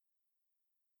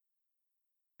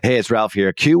Hey, it's Ralph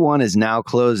here. Q1 is now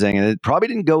closing and it probably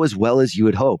didn't go as well as you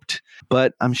had hoped,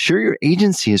 but I'm sure your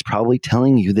agency is probably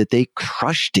telling you that they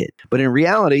crushed it. But in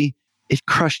reality, it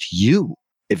crushed you.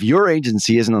 If your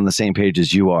agency isn't on the same page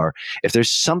as you are, if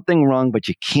there's something wrong, but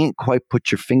you can't quite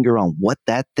put your finger on what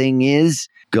that thing is,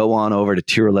 go on over to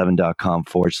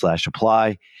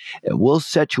tier11.com/apply and we'll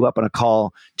set you up on a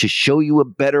call to show you a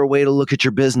better way to look at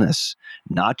your business.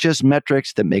 Not just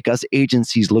metrics that make us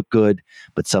agencies look good,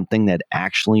 but something that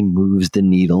actually moves the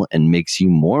needle and makes you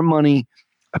more money,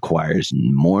 acquires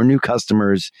more new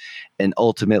customers, and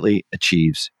ultimately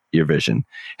achieves your vision.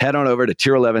 Head on over to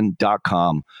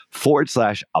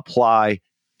tier11.com/apply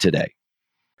today.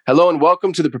 Hello and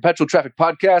welcome to the Perpetual Traffic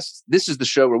Podcast. This is the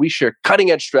show where we share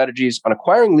cutting-edge strategies on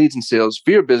acquiring leads and sales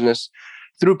for your business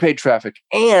through paid traffic.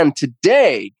 And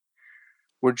today,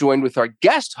 we're joined with our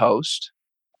guest host,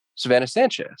 Savannah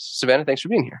Sanchez. Savannah, thanks for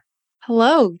being here.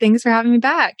 Hello. Thanks for having me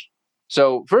back.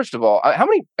 So first of all, how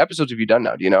many episodes have you done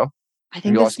now? Do you know? I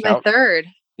think this is my third.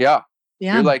 Yeah.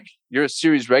 Yeah. You're a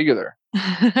series regular.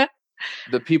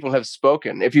 The people have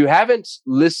spoken. If you haven't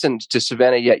listened to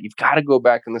Savannah yet, you've got to go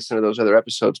back and listen to those other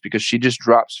episodes because she just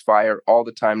drops fire all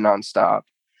the time, nonstop.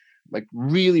 Like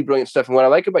really brilliant stuff. And what I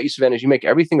like about you, Savannah, is you make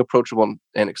everything approachable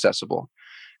and accessible.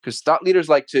 Because thought leaders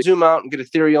like to zoom out and get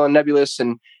ethereal and nebulous.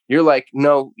 And you're like,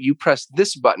 no, you press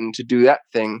this button to do that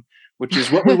thing, which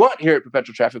is what we want here at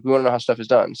Perpetual Traffic. We want to know how stuff is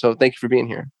done. So thank you for being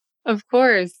here. Of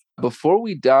course. Before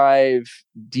we dive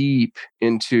deep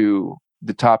into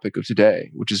the topic of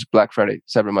today, which is Black Friday,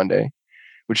 Cyber Monday,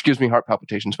 which gives me heart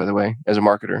palpitations, by the way, as a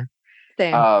marketer.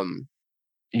 Same.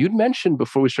 You'd mentioned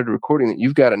before we started recording that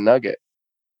you've got a nugget.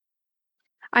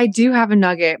 I do have a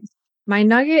nugget. My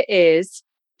nugget is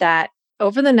that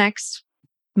over the next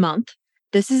month,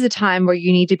 this is a time where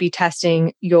you need to be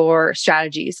testing your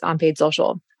strategies on paid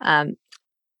social.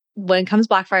 When it comes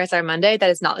Black Friday, Cyber Monday, that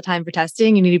is not the time for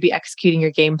testing. You need to be executing your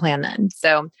game plan then.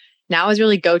 So now is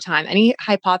really go time. Any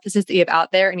hypothesis that you have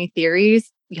out there, any theories,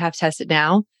 you have to test it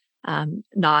now,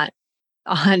 not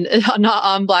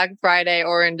on Black Friday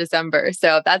or in December.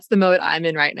 So that's the mode I'm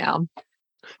in right now.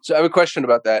 So I have a question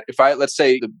about that. Let's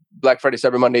say the Black Friday,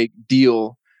 Cyber Monday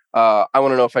deal, I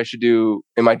want to know if I should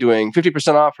am I doing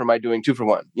 50% off or am I doing 2 for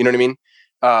 1? You know what I mean?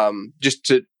 Just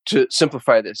to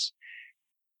simplify this.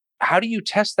 How do you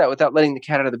test that without letting the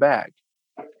cat out of the bag?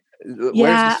 Where's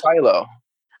the silo?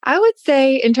 I would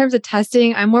say in terms of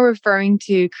testing, I'm more referring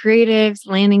to creatives,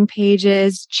 landing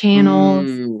pages,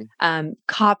 channels,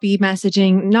 copy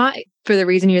messaging, not for the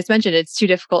reason you just mentioned. It's too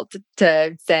difficult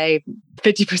to say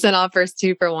 50% off versus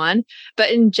 2 for 1. But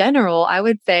in general, I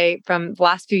would say from the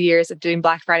last few years of doing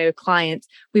Black Friday with clients,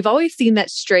 we've always seen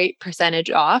that straight percentage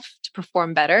off to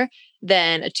perform better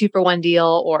than a 2 for 1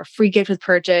 deal or a free gift with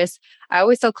purchase. I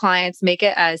always tell clients, make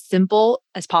it as simple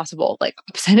as possible. Like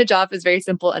a percentage off is very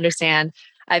simple to understand.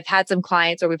 I've had some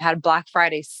clients where we've had Black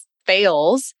Friday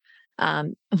fails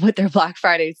with their Black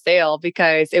Friday sale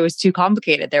because it was too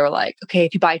complicated. They were like, okay,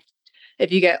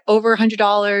 if you get over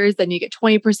 $100, then you get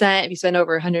 20%. If you spend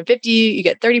over $150, you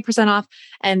get 30% off.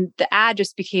 And the ad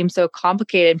just became so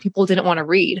complicated and people didn't want to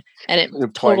read. And it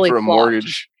totally for a flopped.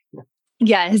 mortgage.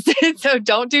 Yes. So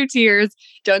don't do tiers.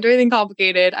 Don't do anything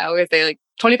complicated. I always say like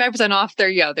 25% off. There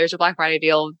you go. There's your Black Friday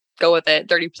deal. Go with it.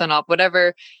 30% off,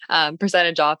 whatever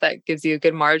percentage off that gives you a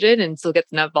good margin and still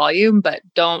gets enough volume, but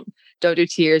don't do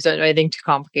tiers. Don't do anything too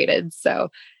complicated. So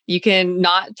you can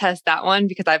not test that one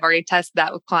because I've already tested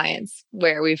that with clients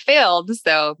where we failed.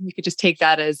 So you could just take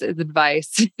that as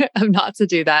advice of not to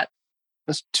do that.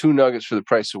 That's 2 nuggets for the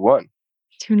price of 1.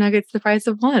 2 nuggets, the price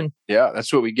of 1. Yeah,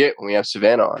 that's what we get when we have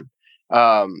Savannah on.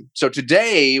 So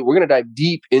today we're going to dive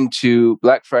deep into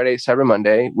Black Friday, Cyber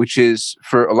Monday, which is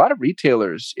for a lot of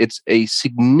retailers, it's a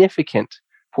significant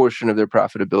portion of their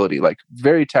profitability, like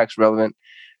very tax relevant.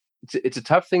 It's a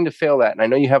tough thing to fail at. And I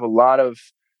know you have a lot of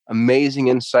amazing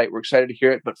insight. We're excited to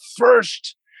hear it. But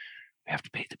first, we have to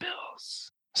pay the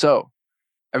bills. So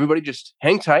everybody just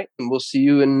hang tight and we'll see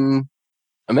you in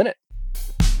a minute.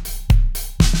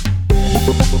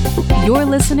 You're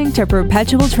listening to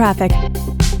Perpetual Traffic.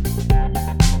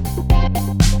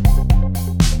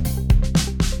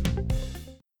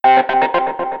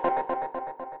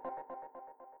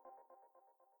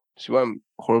 See why I'm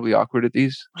horribly awkward at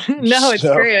these? No, it's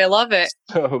great. I love it.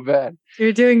 So bad.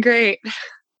 You're doing great.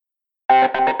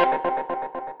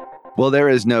 Well, there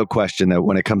is no question that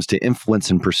when it comes to influence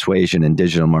and persuasion in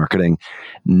digital marketing,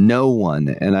 no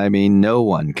one, and I mean no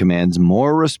one, commands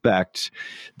more respect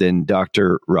than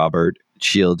Dr. Robert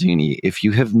Cialdini. If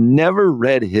you have never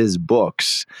read his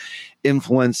books,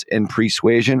 Influence and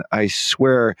Persuasion, I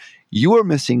swear you are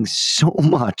missing so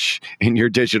much in your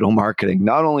digital marketing,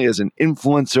 not only as an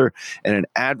influencer and an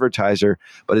advertiser,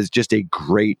 but as just a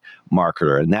great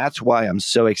marketer. And that's why I'm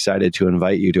so excited to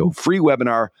invite you to a free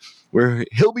webinar where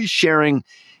he'll be sharing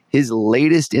his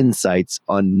latest insights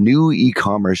on new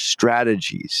e-commerce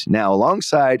strategies. Now,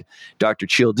 alongside Dr.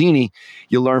 Cialdini,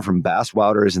 you'll learn from Bass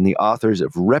Wouters and the authors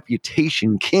of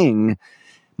Reputation King,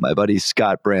 my buddies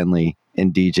Scott Branley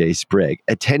and DJ Sprigg.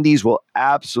 Attendees will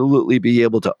absolutely be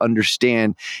able to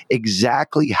understand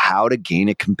exactly how to gain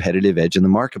a competitive edge in the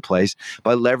marketplace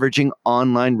by leveraging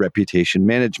online reputation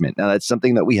management. Now, that's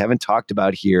something that we haven't talked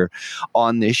about here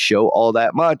on this show all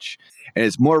that much. And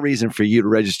it's more reason for you to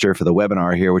register for the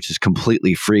webinar here, which is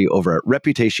completely free over at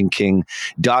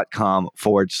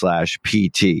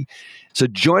reputationking.com/PT. So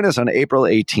join us on April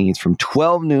 18th from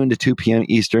 12 noon to 2 p.m.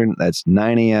 Eastern. That's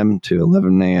 9 a.m. to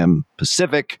 11 a.m.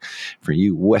 Pacific for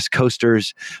you West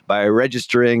Coasters by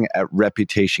registering at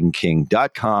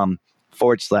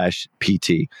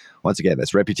reputationking.com/PT. Once again,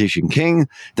 that's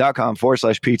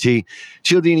reputationking.com/PT.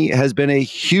 Cialdini has been a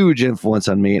huge influence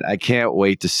on me, and I can't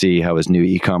wait to see how his new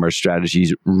e-commerce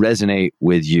strategies resonate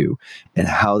with you and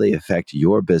how they affect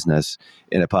your business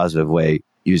in a positive way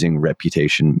using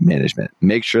reputation management.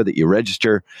 Make sure that you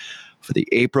register for the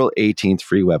April 18th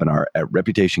free webinar at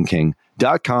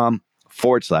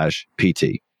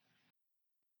reputationking.com/PT.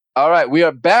 All right, we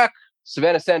are back.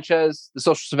 Savannah Sanchez,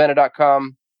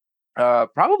 thesocialsavannah.com.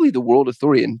 Probably the world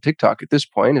authority in TikTok at this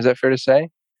point. Is that fair to say?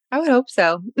 I would hope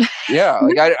so. Yeah,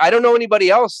 like I don't know anybody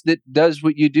else that does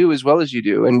what you do as well as you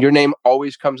do, and your name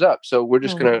always comes up. So we're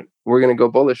just gonna go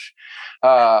bullish.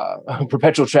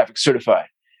 Perpetual traffic certified.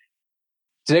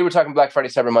 Today we're talking Black Friday,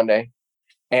 Cyber Monday,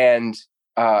 and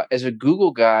as a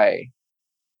Google guy,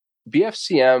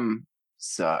 BFCM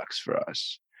sucks for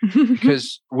us.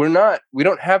 Because we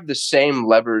don't have the same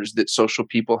levers that social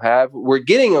people have. We're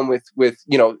getting them with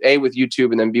A, with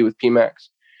YouTube, and then B, with PMAX.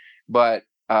 But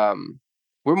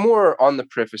we're more on the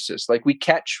peripherasis. Like, we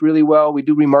catch really well, we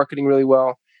do remarketing really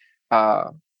well.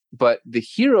 But the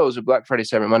heroes of Black Friday,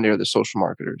 Cyber Monday are the social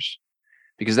marketers,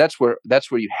 because that's where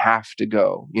you have to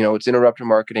go. It's interrupter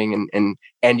marketing, and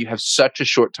you have such a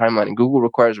short timeline, and Google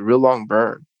requires a real long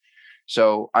burn.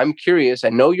 So I'm curious. I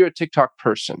know you're a TikTok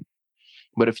person.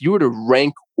 But if you were to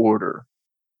rank order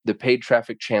the paid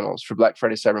traffic channels for Black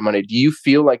Friday, Cyber Monday, do you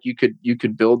feel like you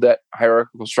could build that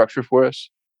hierarchical structure for us?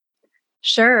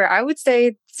 Sure. I would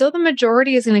say still the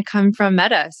majority is going to come from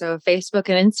Meta. So Facebook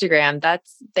and Instagram,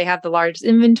 they have the largest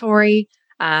inventory,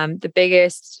 the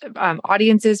biggest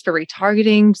audiences for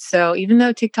retargeting. So even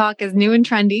though TikTok is new and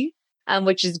trendy,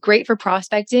 which is great for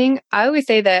prospecting, I always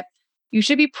say that you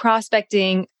should be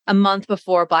prospecting a month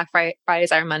before Black Friday,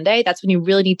 Cyber Monday. That's when you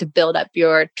really need to build up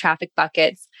your traffic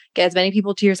buckets, get as many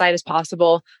people to your site as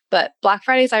possible. But Black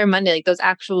Friday, Cyber Monday, like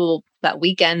that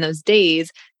weekend, those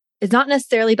days, is not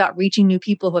necessarily about reaching new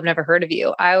people who have never heard of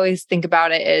you. I always think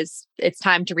about it as it's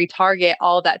time to retarget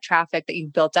all of that traffic that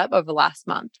you've built up over the last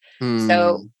month.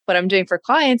 So what I'm doing for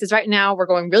clients is right now we're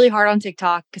going really hard on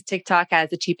TikTok because TikTok has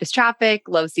the cheapest traffic,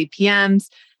 low CPMs.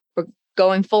 We're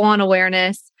going full on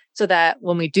awareness, so that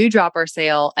when we do drop our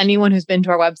sale, anyone who's been to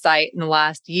our website in the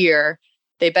last year,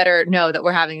 they better know that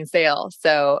we're having a sale.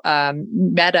 So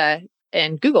Meta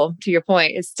and Google, to your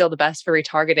point, is still the best for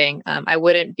retargeting. I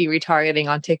wouldn't be retargeting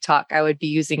on TikTok. I would be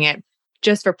using it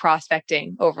just for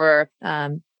prospecting over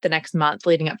the next month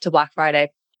leading up to Black Friday.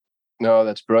 No,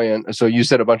 that's brilliant. So you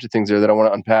said a bunch of things there that I want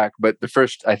to unpack. But the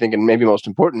first, I think, and maybe most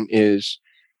important, is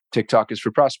TikTok is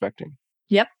for prospecting.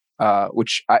 Yep.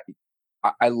 Which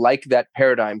I like that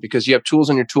paradigm, because you have tools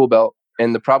in your tool belt.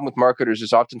 And the problem with marketers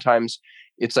is oftentimes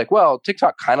it's like, well,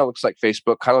 TikTok kind of looks like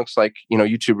Facebook, kind of looks like,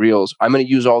 YouTube Reels. I'm going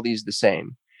to use all these the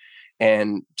same.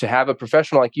 And to have a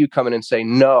professional like you come in and say,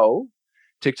 no,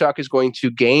 TikTok is going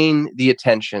to gain the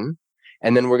attention,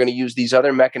 and then we're going to use these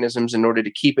other mechanisms in order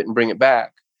to keep it and bring it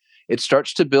back. It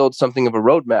starts to build something of a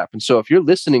roadmap. And so if you're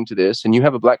listening to this and you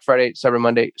have a Black Friday, Cyber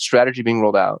Monday strategy being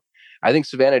rolled out, I think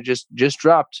Savannah just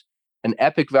dropped an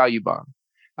epic value bomb.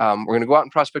 We're going to go out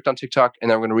and prospect on TikTok, and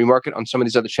then we're going to remarket on some of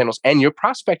these other channels. And you're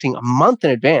prospecting a month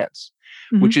in advance,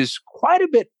 which is quite a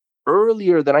bit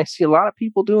earlier than I see a lot of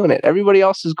people doing it. Everybody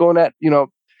else is going at,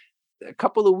 a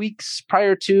couple of weeks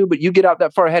prior to, but you get out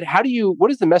that far ahead. What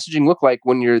does the messaging look like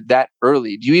when you're that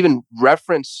early? Do you even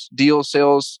reference deal,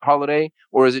 sales, holiday,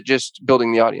 or is it just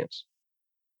building the audience?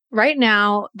 Right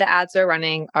now, the ads we're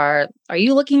running are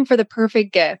you looking for the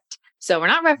perfect gift? So we're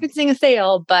not referencing a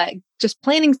sale, but just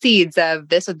planting seeds of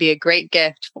this would be a great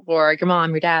gift for your mom,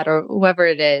 your dad, or whoever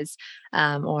it is,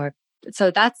 or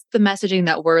So that's the messaging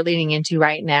that we're leaning into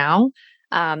right now.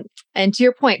 And to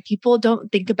your point, people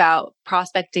don't think about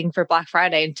prospecting for Black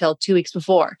Friday until 2 weeks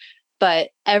before. But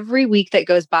every week that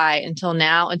goes by until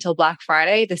now, until Black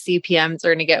Friday, the CPMs are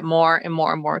going to get more and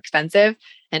more and more expensive.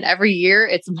 And every year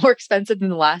it's more expensive than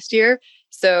the last year.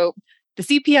 So the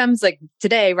CPMs like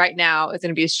today, right now, is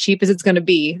going to be as cheap as it's going to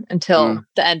be until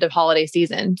the end of holiday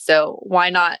season. So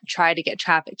why not try to get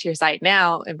traffic to your site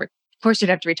now? And of course, you'd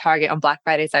have to retarget on Black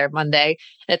Friday, Cyber Monday.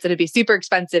 And it's going to be super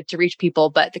expensive to reach people,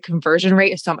 but the conversion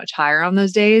rate is so much higher on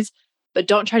those days. But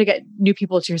don't try to get new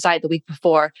people to your site the week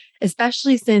before,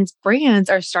 especially since brands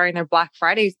are starting their Black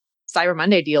Friday, Cyber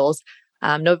Monday deals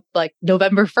like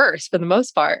November 1st for the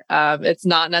most part. It's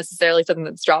not necessarily something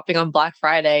that's dropping on Black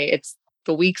Friday. It's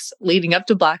the weeks leading up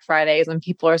to Black Friday is when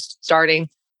people are starting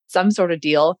some sort of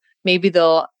deal. Maybe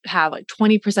they'll have like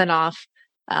 20% off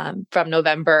from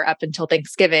November up until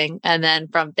Thanksgiving. And then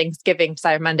from Thanksgiving to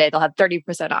Cyber Monday, they'll have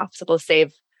 30% off. So they'll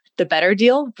save the better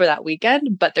deal for that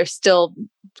weekend, but they're still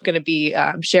going to be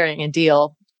sharing a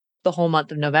deal the whole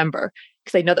month of November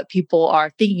because they know that people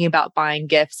are thinking about buying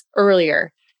gifts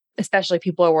earlier, especially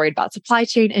people are worried about supply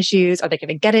chain issues. Are they going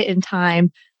to get it in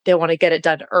time? They want to get it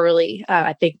done early.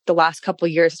 I think the last couple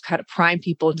of years has kind of primed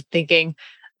people into thinking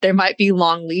there might be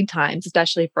long lead times,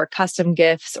 especially for custom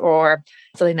gifts or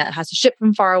something that has to ship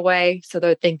from far away. So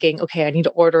they're thinking, okay, I need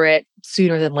to order it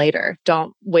sooner than later.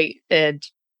 Don't wait and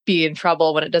be in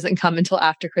trouble when it doesn't come until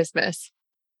after Christmas.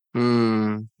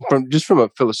 From a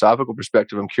philosophical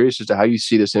perspective, I'm curious as to how you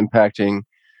see this impacting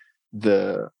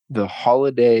the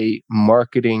holiday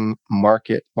marketing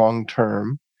market long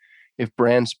term. If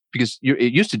brands, because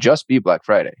it used to just be Black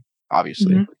Friday,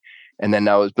 obviously, and then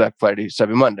now it was Black Friday,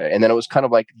 Cyber Monday, and then it was kind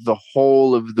of like the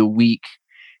whole of the week,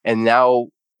 and now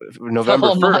November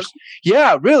 1st.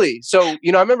 Yeah, really. So I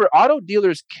remember auto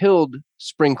dealers killed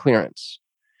spring clearance.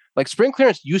 Like spring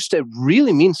clearance used to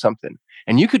really mean something.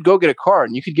 And you could go get a car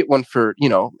and you could get one for,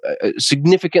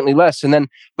 significantly less. And then,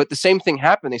 but the same thing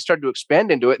happened. They started to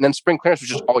expand into it. And then spring clearance was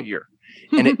just all year.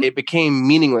 And it became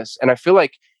meaningless. And I feel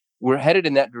like we're headed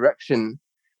in that direction.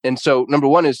 And so number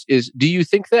one is do you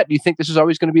think that? Do you think this is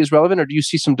always going to be as relevant? Or do you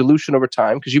see some dilution over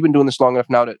time? Because you've been doing this long enough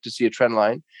now to see a trend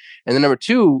line. And then number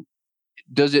two,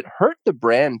 does it hurt the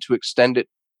brand to extend it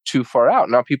too far out?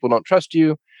 Now people don't trust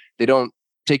you. They don't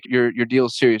take your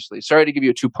deals seriously. Sorry to give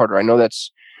you a two-parter. I know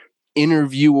that's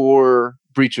interviewer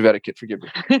breach of etiquette. Forgive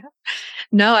me.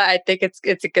 No, I think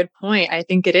it's a good point. I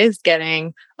think it is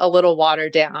getting a little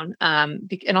watered down.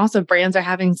 And also brands are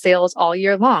having sales all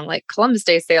year long, like Columbus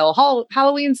Day sale,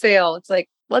 Halloween sale. It's like,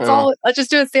 let's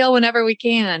just do a sale whenever we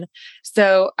can.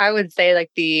 So I would say like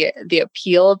the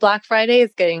appeal of Black Friday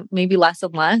is getting maybe less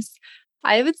and less.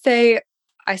 I would say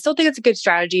I still think it's a good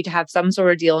strategy to have some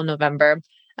sort of deal in November.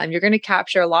 You're going to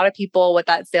capture a lot of people with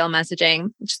that sale messaging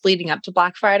just leading up to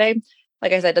Black Friday.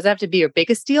 Like I said, it doesn't have to be your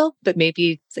biggest deal, but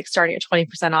maybe it's like starting at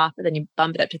 20% off and then you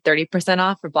bump it up to 30%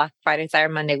 off for Black Friday,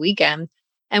 Cyber Monday weekend.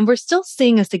 And we're still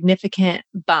seeing a significant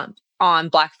bump on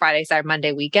Black Friday, Cyber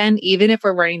Monday weekend, even if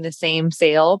we're running the same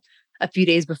sale a few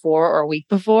days before or a week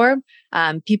before.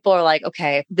 People are like,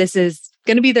 okay, this is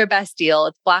going to be their best deal.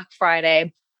 It's Black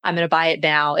Friday. I'm going to buy it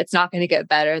now. It's not going to get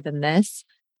better than this.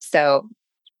 So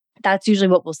that's usually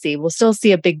what we'll see. We'll still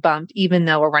see a big bump, even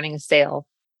though we're running a sale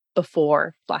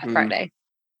before Black Friday.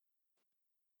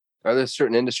 Are there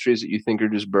certain industries that you think are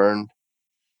just burned?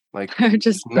 Like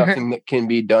just nothing that can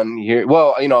be done here?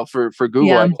 Well, for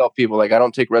Google, I tell people like I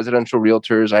don't take residential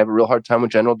realtors. I have a real hard time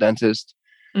with general dentists.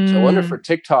 So I wonder for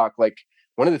TikTok, like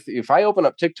one of the if I open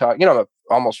up TikTok, I'm a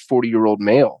almost 40-year-old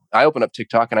male. I open up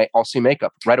TikTok and I'll see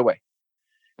makeup right away.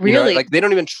 Really? Like they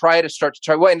don't even try.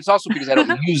 Well, and it's also because I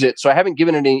don't use it. So I haven't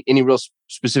given it any real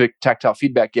specific tactile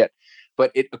feedback yet.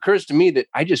 But it occurs to me that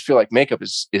I just feel like makeup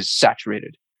is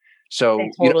saturated. So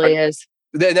it totally is.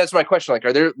 That's my question. Like,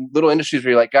 are there little industries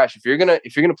where you're like, gosh, if you're gonna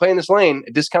play in this lane,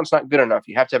 a discount's not good enough.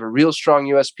 You have to have a real strong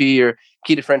USP or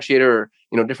key differentiator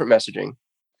or different messaging.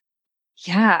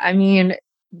 Yeah, I mean,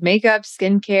 makeup,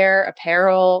 skincare,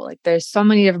 apparel, like there's so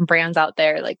many different brands out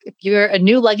there. Like if you're a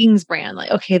new leggings brand,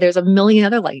 like, okay, there's a million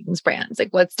other leggings brands.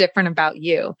 Like what's different about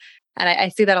you? And I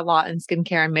see that a lot in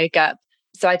skincare and makeup.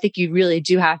 So I think you really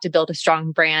do have to build a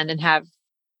strong brand and have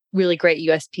really great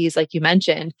USPs, like you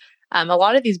mentioned. A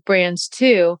lot of these brands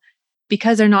too,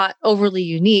 because they're not overly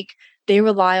unique, they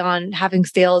rely on having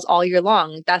sales all year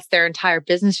long. That's their entire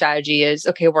business strategy is,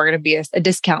 okay, we're going to be a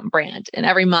discount brand. And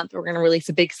every month we're going to release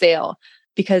a big sale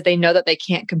because they know that they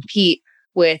can't compete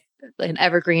with an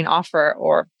evergreen offer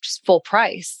or just full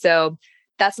price. So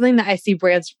that's something that I see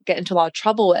brands get into a lot of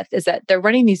trouble with is that they're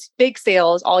running these big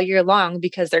sales all year long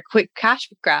because they're quick cash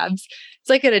grabs. It's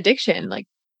like an addiction. Like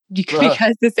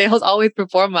because the sales always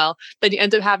perform well, then you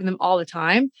end up having them all the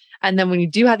time. And then when you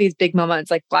do have these big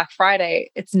moments like Black Friday,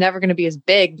 it's never going to be as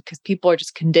big because people are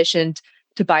just conditioned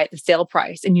to buy at the sale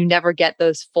price, and you never get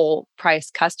those full price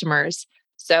customers.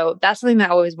 So that's something that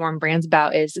I always warn brands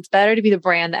about is it's better to be the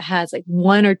brand that has like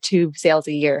 1 or 2 sales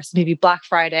a year. So maybe Black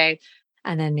Friday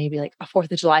and then maybe like a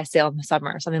 4th of July sale in the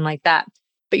summer or something like that.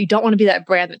 But you don't want to be that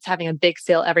brand that's having a big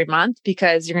sale every month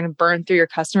because you're going to burn through your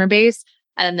customer base.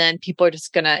 And then people are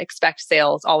just going to expect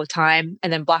sales all the time.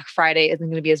 And then Black Friday isn't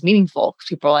going to be as meaningful because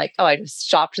people are like, oh, I just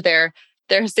shopped their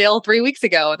sale 3 weeks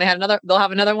ago and they'll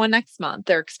have another one next month.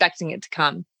 They're expecting it to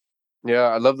come. Yeah,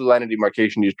 I love the line of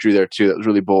demarcation you drew there too. That was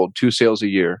really bold. 2 sales a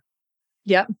year.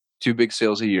 Yep. 2 big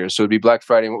sales a year. So it'd be Black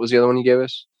Friday. And what was the other one you gave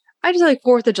us? I just like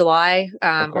 4th of July,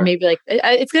 or maybe like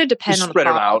it's going to depend Just on the spread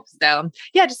it out. So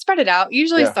yeah, just spread it out.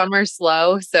 Usually summer's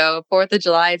slow, so 4th of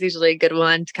July is usually a good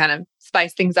one to kind of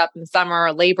spice things up in the summer,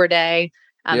 or Labor Day.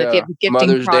 If you have a gifting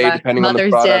Mother's product, Day, depending on the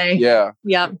Mother's product. Day. Yeah,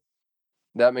 Yep.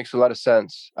 that makes a lot of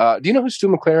sense. Do you know who Stu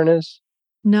McLaren is?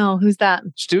 No, who's that?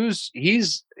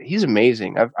 He's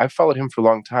amazing. I've followed him for a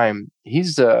long time.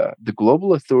 He's the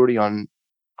global authority on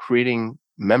creating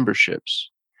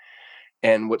memberships.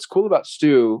 And what's cool about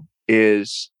Stu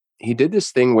is he did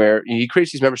this thing where he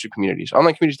creates these membership communities,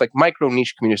 online communities, like micro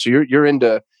niche communities. So you're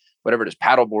into whatever it is,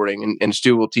 paddleboarding, and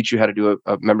Stu will teach you how to do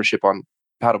a membership on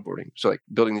paddleboarding. So like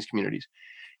building these communities.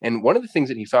 And one of the things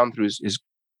that he found through his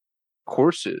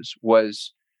courses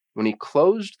was when he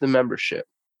closed the membership,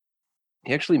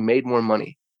 he actually made more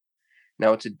money.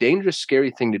 Now it's a dangerous,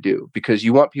 scary thing to do because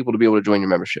you want people to be able to join your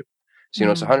membership. So,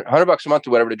 it's $100 a month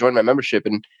or whatever to join my membership.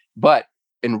 But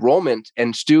enrollment,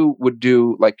 and Stu would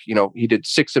do he did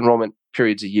 6 enrollment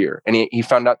periods a year. And he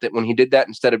found out that when he did that,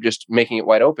 instead of just making it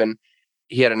wide open,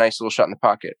 he had a nice little shot in the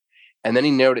pocket. And then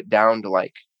he narrowed it down to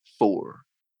like 4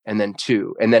 and then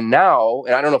 2. And then now,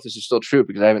 and I don't know if this is still true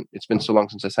because it's been so long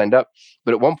since I signed up,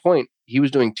 but at one point he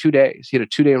was doing 2 days. He had a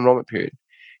 2-day enrollment period.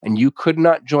 And you could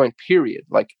not join, period.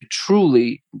 Like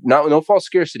truly, no false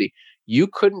scarcity. You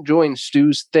couldn't join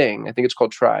Stu's thing. I think it's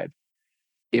called Tribe,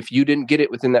 if you didn't get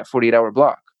it within that 48-hour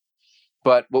block.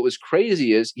 But what was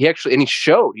crazy is he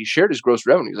shared his gross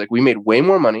revenues. Like we made way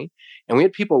more money, and we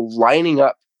had people lining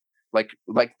up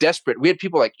like desperate. We had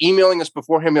people like emailing us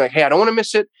beforehand, being like, hey, I don't want to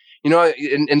miss it.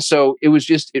 And so it was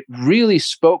just, it really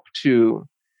spoke to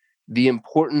the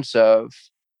importance of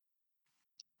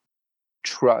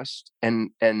trust and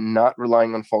not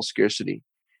relying on false scarcity.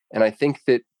 And I think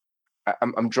that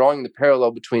I'm drawing the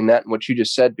parallel between that and what you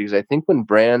just said, because I think when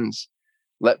brands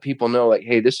let people know, like,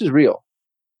 hey, this is real.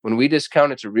 When we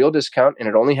discount, it's a real discount, and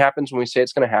it only happens when we say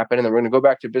it's going to happen, and then we're going to go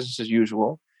back to business as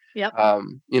usual. Yep.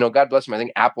 God bless them. I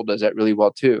think Apple does that really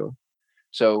well too.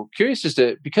 So curious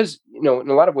because in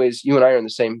a lot of ways, you and I are in the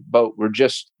same boat. We're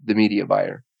just the media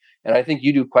buyer. And I think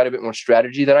you do quite a bit more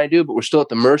strategy than I do, but we're still at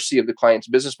the mercy of the client's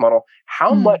business model.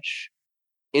 How much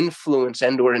influence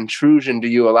and or intrusion do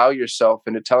you allow yourself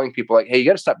into telling people like, hey, you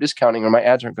got to stop discounting or my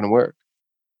ads aren't going to work?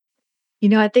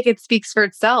 I think it speaks for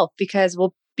itself because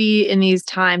we'll be in these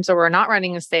times where we're not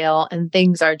running a sale and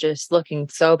things are just looking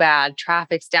so bad.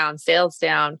 Traffic's down, sales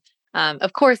down.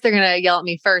 Of course, they're going to yell at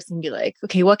me first and be like,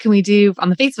 okay, what can we do on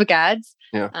the Facebook ads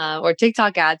or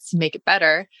TikTok ads to make it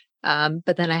better?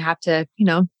 But then I have to,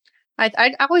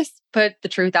 I always put the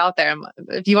truth out there.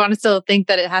 If you want to still think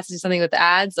that it has to do something with the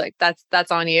ads, like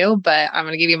that's on you, but I'm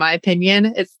going to give you my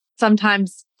opinion. It's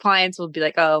sometimes clients will be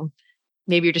like, oh,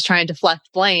 maybe you're just trying to deflect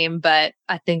blame. But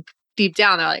I think deep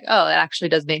down, they're like, oh, it actually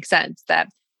does make sense that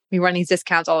we run these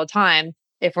discounts all the time.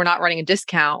 If we're not running a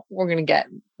discount, we're going to get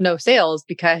no sales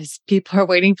because people are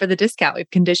waiting for the discount. We've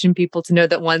conditioned people to know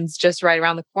that one's just right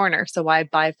around the corner. So why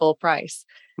buy full price?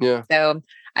 Yeah. So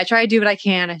I try to do what I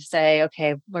can. I say,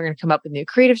 okay, we're going to come up with new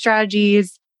creative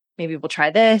strategies. Maybe we'll try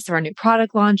this or new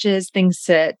product launches, things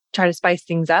to try to spice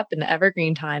things up in the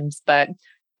evergreen times. But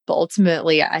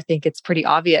ultimately, I think it's pretty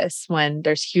obvious when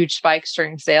there's huge spikes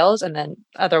during sales and then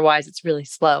otherwise it's really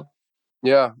slow.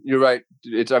 Yeah, you're right.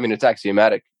 It's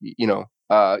axiomatic,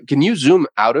 Can you zoom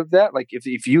out of that? Like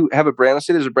if you have a brand, let's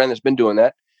say there's a brand that's been doing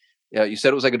that. You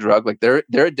said it was like a drug, like they're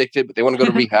addicted, but they want to go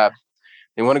to rehab.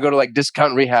 They want to go to like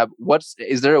discount rehab.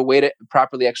 Is there a way to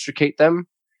properly extricate them?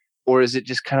 Or is it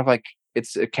just kind of like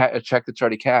it's a check that's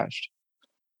already cashed?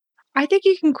 I think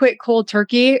you can quit cold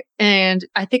turkey. And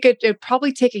I think it'd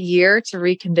probably take a year to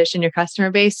recondition your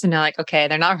customer base to know like, okay,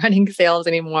 they're not running sales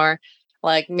anymore.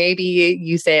 Like maybe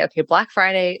you say, okay, Black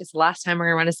Friday is the last time we're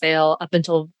going to run a sale up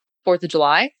until 4th of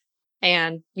July.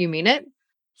 And you mean it.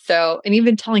 So, and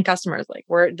even telling customers like,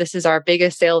 this is our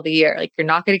biggest sale of the year. Like you're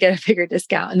not going to get a bigger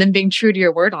discount and then being true to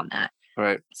your word on that.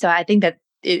 Right. So I think that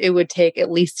it would take at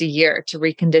least a year to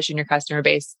recondition your customer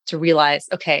base to realize,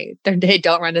 okay, they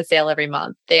don't run a sale every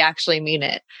month. They actually mean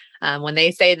it. When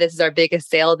they say this is our biggest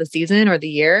sale of the season or the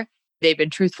year, they've been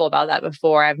truthful about that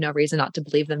before. I have no reason not to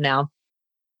believe them now.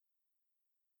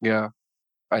 Yeah.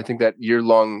 I think that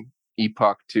year-long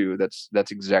epoch too, that's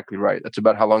exactly right. That's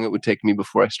about how long it would take me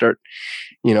before I start,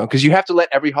 because you have to let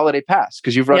every holiday pass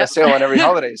because you've run a sale on every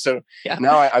holiday. So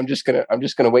now I'm just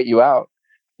gonna wait you out.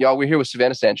 Y'all, we're here with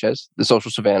Savannah Sanchez, the social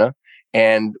Savannah.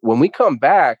 And when we come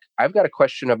back, I've got a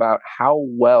question about how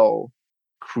well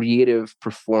creative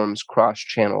performs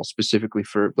cross-channel, specifically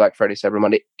for Black Friday, Cyber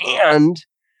Monday. And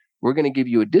we're going to give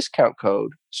you a discount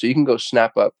code so you can go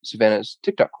snap up Savannah's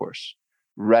TikTok course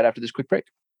right after this quick break.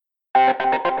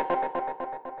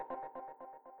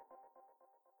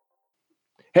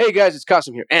 Hey guys, it's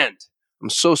Kasim here, and I'm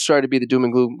so sorry to be the doom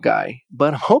and gloom guy,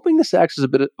 but I'm hoping this acts as a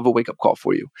bit of a wake-up call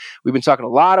for you. We've been talking a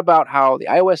lot about how the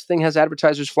iOS thing has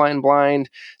advertisers flying blind,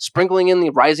 sprinkling in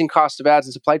the rising cost of ads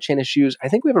and supply chain issues. I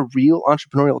think we have a real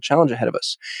entrepreneurial challenge ahead of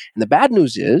us. And the bad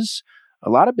news is a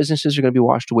lot of businesses are going to be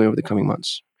washed away over the coming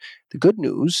months. The good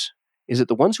news is that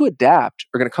the ones who adapt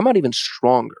are going to come out even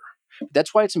stronger.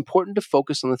 That's why it's important to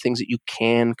focus on the things that you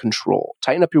can control.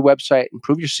 Tighten up your website,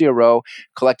 improve your CRO,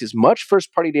 collect as much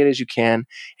first-party data as you can,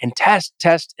 and test,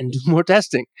 and do more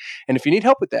testing. And if you need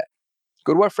help with that,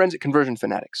 go to our friends at Conversion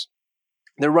Fanatics.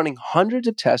 They're running hundreds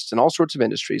of tests in all sorts of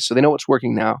industries, so they know what's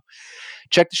working now.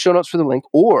 Check the show notes for the link,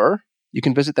 or you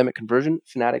can visit them at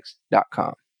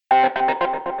conversionfanatics.com.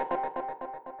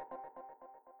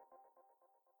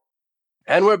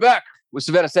 And we're back with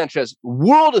Savannah Sanchez,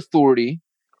 world authority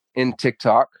in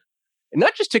TikTok, and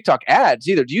not just TikTok ads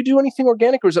either. Do you do anything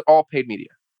organic, or is it all paid media?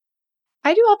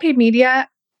 I do all paid media.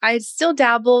 I still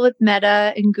dabble with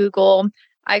Meta and Google.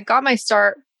 I got my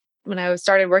start when I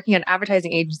started working at an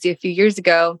advertising agency a few years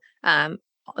ago,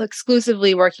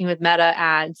 exclusively working with Meta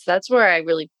ads. That's where I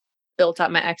really built up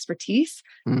my expertise.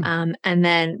 And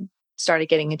then started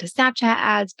getting into Snapchat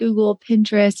ads, Google,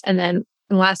 Pinterest. And then in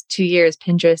the last 2 years,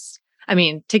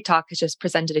 TikTok has just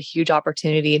presented a huge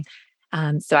opportunity.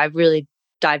 So I've really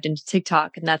dived into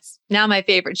TikTok, and that's now my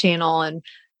favorite channel. And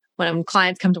when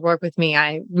clients come to work with me,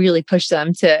 I really push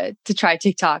them to try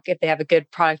TikTok if they have a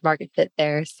good product market fit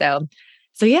there. So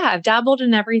yeah, I've dabbled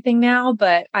in everything now,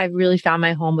 but I've really found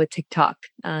my home with TikTok.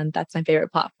 That's my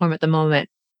favorite platform at the moment.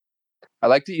 I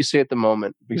like that you say at the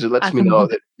moment, because it lets me know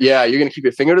that, you're going to keep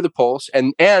your finger to the pulse.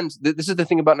 And this is the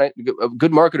thing about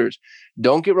good marketers.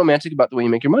 Don't get romantic about the way you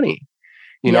make your money.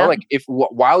 Like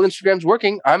while Instagram's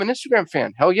working, I'm an Instagram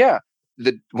fan. Hell yeah.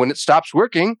 When it stops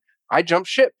working, I jump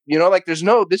ship.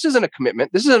 This isn't a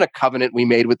commitment. This isn't a covenant we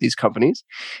made with these companies.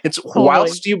 It's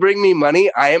whilst you bring me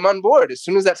money, I am on board. As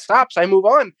soon as that stops, I move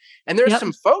on. And there's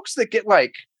some folks that get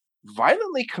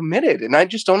violently committed, and I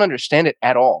just don't understand it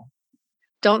at all.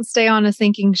 Don't stay on a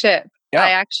sinking ship. Yeah.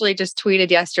 I actually just tweeted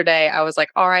yesterday. I was like,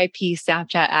 RIP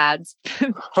Snapchat ads.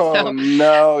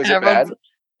 No. Is it bad?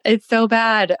 It's so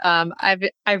bad.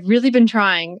 I've really been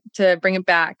trying to bring it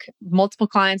back. Multiple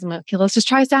clients, I'm like, okay, let's just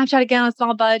try Snapchat again on a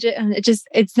small budget. And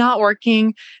it's not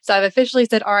working. So I've officially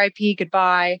said RIP,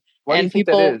 goodbye. Why do you think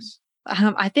that is?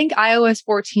 I think iOS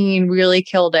 14 really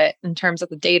killed it in terms of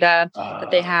the data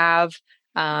that they have.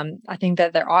 I think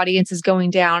that their audience is going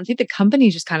down. I think the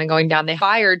company's just kind of going down. They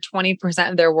fired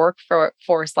 20% of their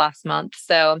workforce last month.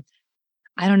 So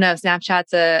I don't know.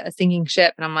 Snapchat's a sinking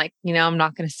ship. And I'm like, I'm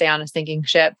not going to stay on a sinking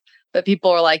ship. But people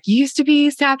are like, you used to be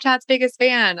Snapchat's biggest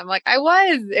fan. I'm like, I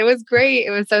was. It was great.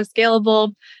 It was so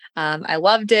scalable. I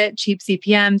loved it. Cheap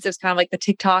CPMs. It was kind of like the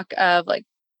TikTok of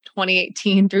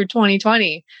 2018 through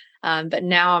 2020. But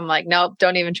now I'm like, nope,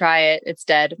 don't even try it. It's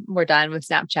dead. We're done with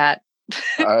Snapchat.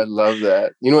 I love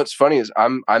that. What's funny is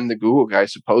I'm the Google guy,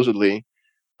 supposedly.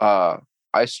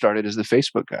 I started as the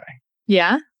Facebook guy.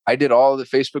 Yeah. I did all of the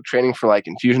Facebook training for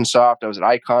Infusionsoft. I was at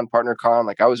Icon,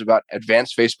 PartnerCon. I was about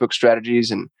advanced Facebook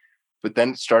strategies. But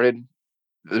then it started,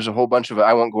 there's a whole bunch of,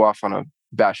 I won't go off on a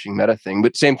bashing Meta thing,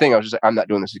 but same thing. I was just like, I'm not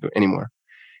doing this anymore.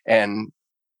 And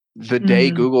the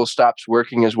day Google stops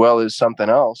working as well as something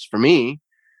else, for me,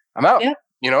 I'm out. Yeah.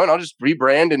 And I'll just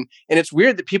rebrand. And it's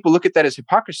weird that people look at that as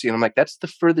hypocrisy. And I'm like, that's the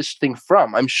furthest thing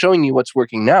from. I'm showing you what's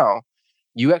working now.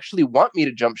 You actually want me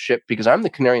to jump ship because I'm the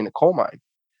canary in the coal mine.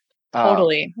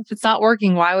 Totally. If it's not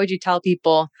working, why would you tell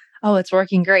people, oh, it's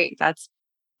working great? That's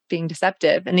being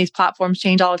deceptive. And these platforms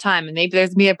change all the time. And maybe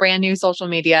there's going to be a brand new social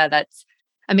media that's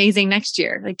amazing next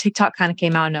year. TikTok kind of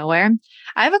came out of nowhere.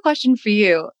 I have a question for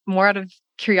you, more out of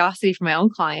curiosity for my own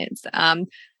clients.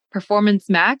 Performance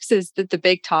Max is the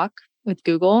big talk with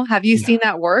Google. Have you seen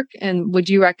that work? And would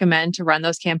you recommend to run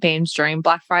those campaigns during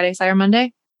Black Friday, Cyber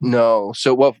Monday? No.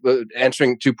 So, well,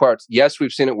 answering two parts. Yes,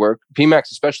 we've seen it work.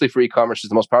 PMAX, especially for e-commerce, is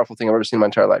the most powerful thing I've ever seen in my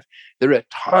entire life. There are a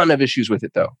ton of issues with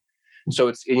it, though. So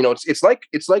it's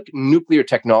like nuclear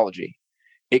technology.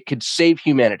 It could save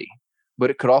humanity, but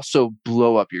it could also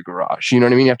blow up your garage. You know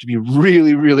what I mean? You have to be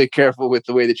really, really careful with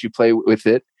the way that you play with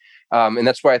it. And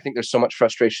that's why I think there's so much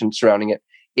frustration surrounding it.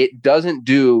 It doesn't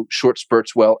do short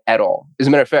spurts well at all. As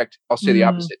a matter of fact, I'll say the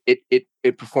opposite.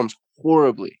 It performs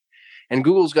horribly. And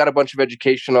Google's got a bunch of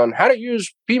education on how to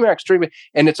use PMAX during,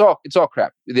 and it's all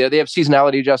crap. They have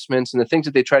seasonality adjustments and the things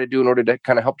that they try to do in order to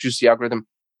kind of help juice the algorithm.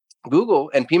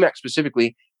 Google and PMAX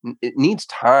specifically, it needs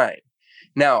time.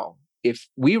 Now, if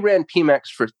we ran PMAX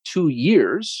for 2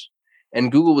 years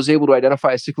and Google was able to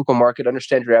identify a cyclical market,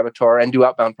 understand your avatar, and do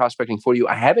outbound prospecting for you,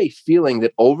 I have a feeling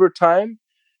that over time,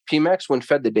 PMAX, when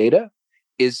fed the data,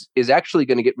 is actually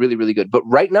going to get really, really good. But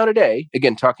right now today,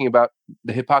 again, talking about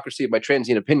the hypocrisy of my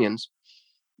transient opinions,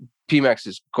 PMAX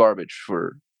is garbage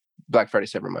for Black Friday,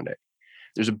 Cyber Monday.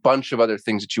 There's a bunch of other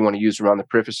things that you want to use around the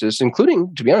periphrasis,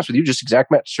 including, to be honest with you, just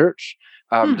exact match search,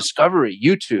 discovery,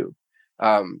 YouTube,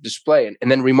 display,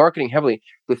 and then remarketing heavily.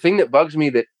 The thing that bugs me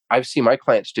that I've seen my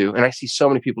clients do, and I see so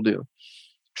many people do,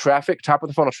 traffic, top of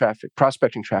the funnel traffic,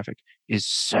 prospecting traffic is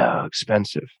so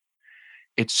expensive.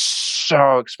 It's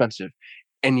so expensive.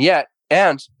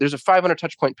 And there's a 500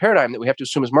 touch point paradigm that we have to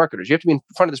assume as marketers. You have to be in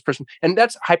front of this person. And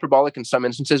that's hyperbolic in some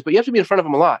instances, but you have to be in front of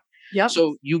them a lot. Yep.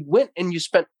 So you went and you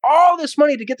spent all this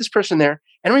money to get this person there,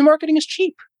 and remarketing is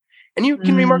cheap. And you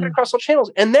can remarket across all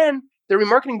channels. And then their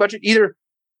remarketing budget either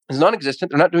is non-existent,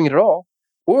 they're not doing it at all,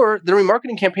 or their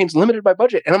remarketing campaign's limited by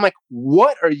budget. And I'm like,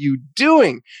 what are you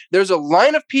doing? There's a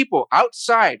line of people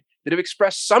outside that have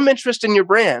expressed some interest in your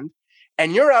brand,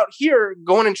 and you're out here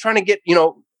going and trying to get,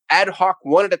 ad hoc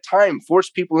one at a time, force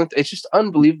people into. It's just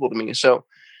unbelievable to me. So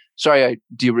sorry I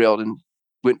derailed and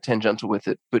went tangential with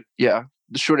it. But yeah,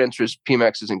 the short answer is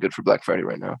PMAX isn't good for Black Friday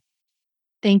right now.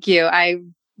 Thank you. I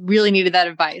really needed that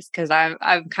advice because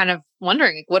I'm kind of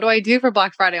wondering, what do I do for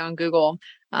Black Friday on Google?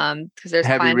 Because there's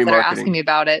clients that are asking me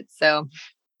about it. So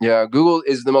yeah, Google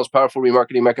is the most powerful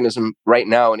remarketing mechanism right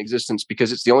now in existence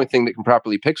because it's the only thing that can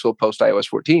properly pixel post iOS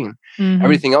 14.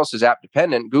 Everything else is app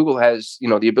dependent. Google has,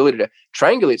 the ability to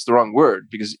triangulate's the wrong word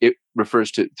because it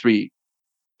refers to 3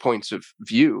 points of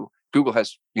view. Google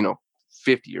has,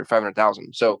 50 or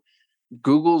 500,000. So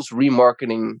Google's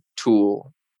remarketing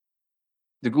tool,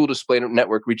 the Google Display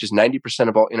Network, reaches 90%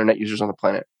 of all internet users on the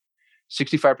planet.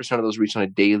 65% of those reach on a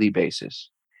daily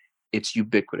basis. It's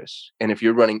ubiquitous. And if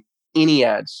you're running any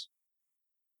ads,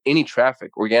 any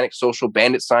traffic, organic, social,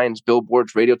 bandit signs,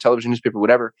 billboards, radio, television, newspaper,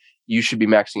 whatever, you should be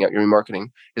maxing out your remarketing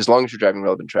as long as you're driving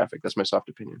relevant traffic. That's my soft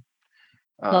opinion.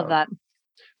 Love that.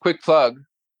 Quick plug.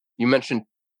 You mentioned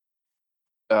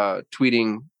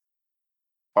tweeting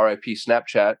RIP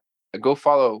Snapchat. Go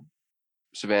follow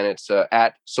Savannah. It's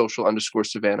at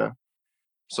 @social_Savannah,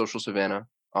 social Savannah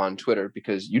on Twitter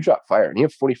because you drop fire and you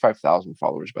have 45,000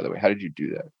 followers, by the way. How did you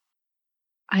do that?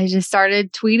 I just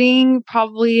started tweeting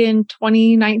probably in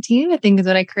 2019, I think is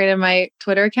when I created my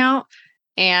Twitter account,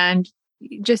 and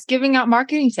just giving out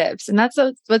marketing tips. And that's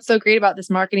what's so great about this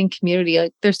marketing community.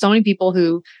 Like, there's so many people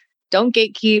who don't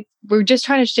gatekeep. We're just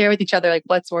trying to share with each other like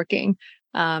what's working.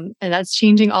 And that's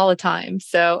changing all the time.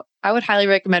 So I would highly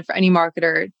recommend for any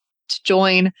marketer to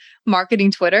join marketing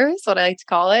Twitter, is what I like to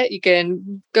call it. You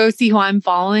can go see who I'm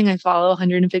following. I follow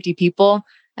 150 people.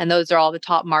 And those are all the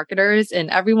top marketers. And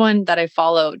everyone that I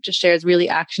follow just shares really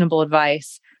actionable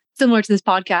advice, similar to this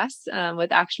podcast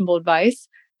with actionable advice.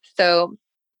 So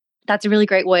that's a really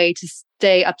great way to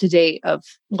stay up to date of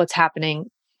what's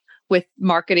happening with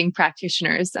marketing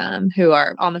practitioners who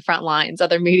are on the front lines,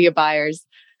 other media buyers.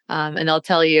 And they'll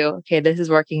tell you, okay, this is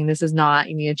working, this is not.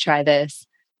 You need to try this.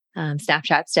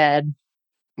 Snapchat's dead.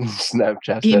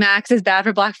 PMAX is bad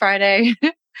for Black Friday.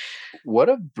 What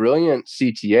a brilliant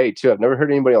CTA, too. I've never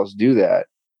heard anybody else do that.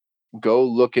 Go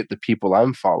look at the people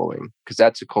I'm following, because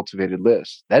that's a cultivated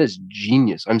list. That is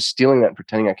genius. I'm stealing that and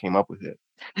pretending I came up with it.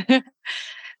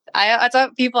 That's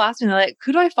what people ask me. They're like,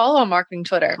 who do I follow on marketing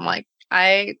Twitter? I'm like,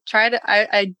 I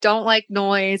don't like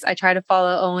noise. I try to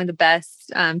follow only the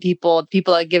best people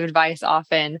that give advice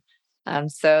often,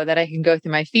 so that I can go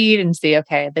through my feed and see,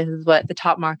 okay, this is what the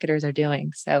top marketers are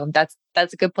doing. So that's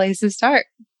a good place to start.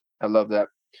 I love that.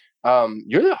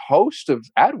 You're the host of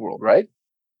AdWorld, right?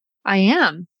 I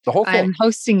am. The whole thing. I'm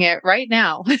hosting it right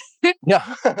now.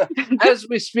 Yeah, as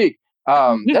we speak.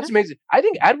 That's amazing. I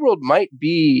think AdWorld might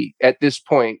be at this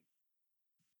point.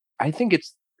 I think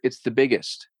it's the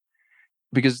biggest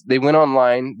because they went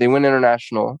online, they went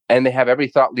international, and they have every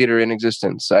thought leader in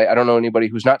existence. I don't know anybody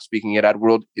who's not speaking at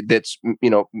AdWorld that's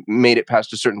made it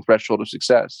past a certain threshold of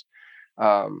success.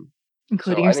 Including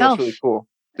so I think that's yourself really cool.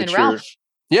 and Ralph.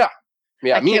 Yeah. I Me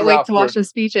can't and wait Ralph, to watch those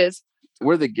speeches.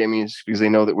 we're the gimmies because they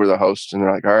know that we're the hosts and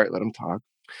they're like, all right, let them talk.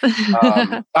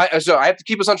 So I have to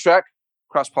keep us on track.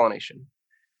 Cross-pollination.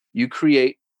 You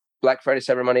create Black Friday,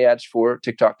 Cyber Monday ads for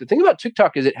TikTok. The thing about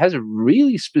TikTok is it has a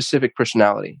really specific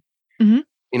personality. Mhm.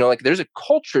 You know, like there's a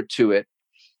culture to it.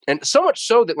 And so much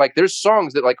so that like there's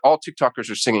songs that like all TikTokers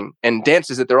are singing and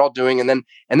dances that they're all doing. And then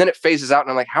it phases out. And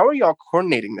I'm like, how are y'all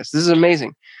coordinating this? This is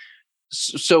amazing.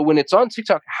 So when it's on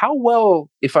TikTok, how well,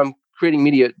 if I'm creating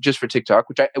media just for TikTok,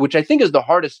 which I think is the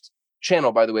hardest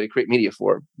channel, by the way, to create media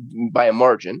for by a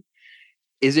margin,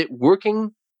 is it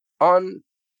working on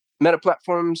Meta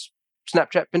platforms,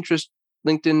 Snapchat, Pinterest,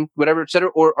 LinkedIn, whatever, et cetera?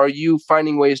 Or are you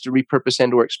finding ways to repurpose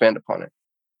and or expand upon it?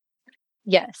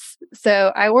 Yes.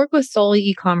 So I work with solely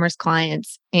e-commerce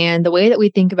clients, and the way that we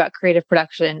think about creative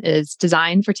production is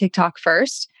design for TikTok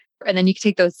first, and then you can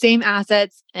take those same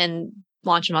assets and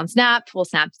launch them on Snap. Well,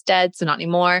 Snap's dead, so not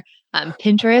anymore.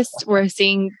 Pinterest, we're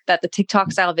seeing that the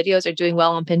TikTok style videos are doing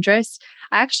well on Pinterest.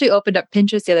 I actually opened up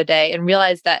Pinterest the other day and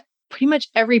realized that pretty much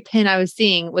every pin I was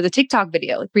seeing was a TikTok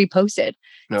video, like reposted.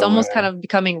 It's almost kind of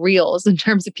becoming reels in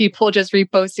terms of people just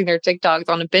reposting their TikToks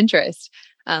on a Pinterest,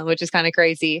 which is kind of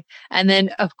crazy. And then,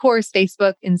 of course,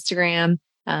 Facebook, Instagram,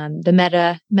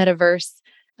 the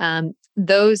metaverse,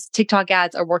 those TikTok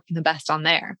ads are working the best on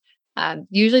there.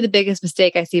 Usually the biggest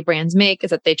mistake I see brands make is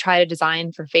that they try to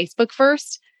design for Facebook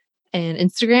first and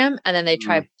Instagram, and then they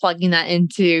try plugging that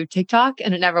into TikTok,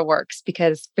 and it never works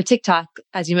because for TikTok,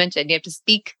 as you mentioned, you have to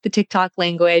speak the TikTok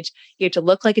language. You have to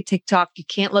look like a TikTok. You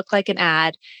can't look like an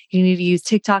ad. You need to use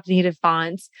TikTok native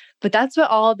fonts. But that's what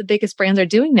all the biggest brands are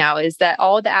doing now, is that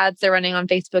all the ads they're running on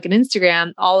Facebook and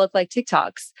Instagram all look like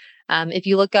TikToks. If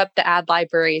you look up the ad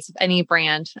libraries of any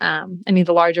brand, any of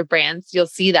the larger brands, you'll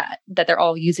see that they're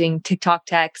all using TikTok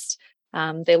text.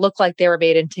 They look like they were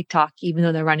made in TikTok, even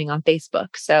though they're running on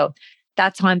Facebook. So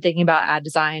that's how I'm thinking about ad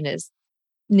design, is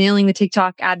nailing the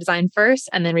TikTok ad design first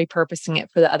and then repurposing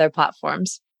it for the other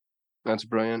platforms. That's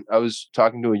brilliant. I was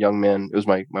talking to a young man. It was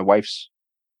my wife's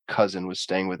cousin was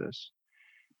staying with us.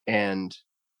 And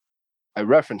I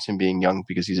reference him being young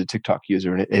because he's a TikTok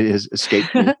user and it has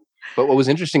escaped me. But what was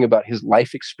interesting about his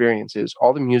life experience is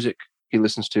all the music he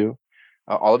listens to,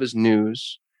 all of his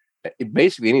news,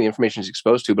 basically any of the information he's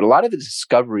exposed to, but a lot of the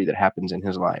discovery that happens in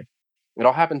his life, it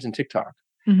all happens in TikTok.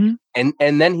 Mm-hmm.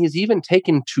 And then he's even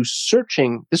taken to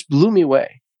searching. This blew me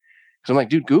away. Because I'm like,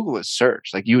 dude, Google is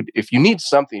search. Like if you need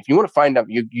something, if you want to find out,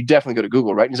 you definitely go to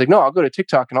Google, right? And he's like, no, I'll go to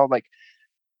TikTok and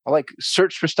I'll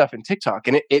search for stuff in TikTok.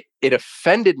 And it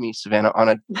offended me, Savannah, on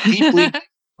a deeply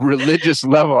religious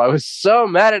level. I was so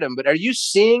mad at him. But are you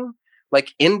seeing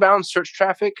like inbound search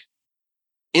traffic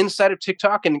inside of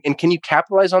TikTok? And can you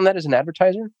capitalize on that as an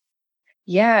advertiser?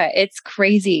 Yeah, it's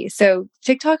crazy. So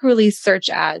TikTok released search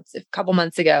ads a couple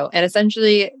months ago, and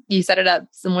essentially you set it up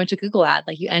similar to Google ad.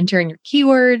 Like you enter in your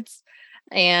keywords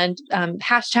and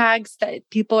hashtags that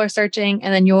people are searching,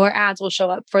 and then your ads will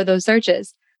show up for those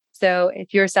searches. So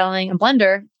if you're selling a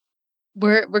blender,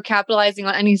 we're capitalizing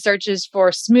on any searches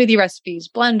for smoothie recipes,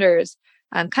 blenders,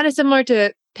 kind of similar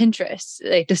to Pinterest,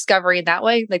 like discovery that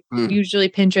way. Like usually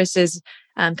Pinterest is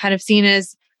kind of seen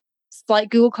as slight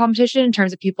Google competition in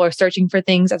terms of people are searching for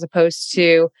things as opposed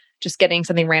to just getting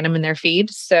something random in their feed.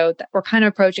 So we're kind of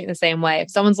approaching it the same way. If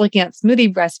someone's looking at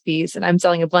smoothie recipes and I'm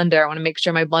selling a blender, I want to make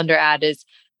sure my blender ad is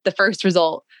the first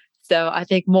result. So I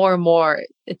think more and more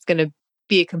it's going to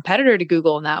be a competitor to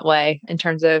Google in that way in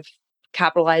terms of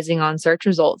capitalizing on search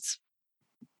results.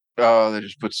 Oh, that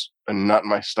just puts a knot in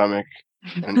my stomach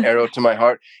and an arrow to my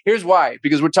heart. Here's why.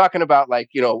 Because we're talking about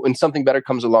when something better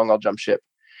comes along, I'll jump ship.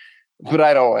 But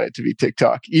I don't want it to be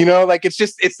TikTok.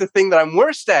 It's the thing that I'm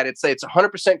worst at. It's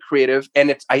 100% creative.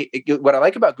 And what I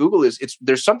like about Google is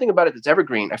there's something about it that's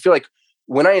evergreen. I feel like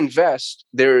when I invest,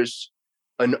 there's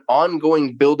an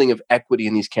ongoing building of equity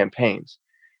in these campaigns.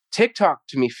 TikTok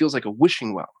to me feels like a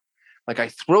wishing well. Like I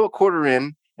throw a quarter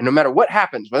in, and no matter what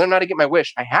happens, whether or not I get my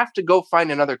wish, I have to go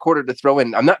find another quarter to throw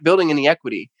in. I'm not building any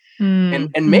equity. And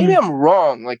maybe I'm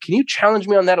wrong. Like, can you challenge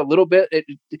me on that a little bit?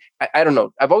 I don't know.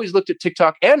 I've always looked at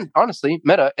TikTok and honestly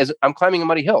Meta as I'm climbing a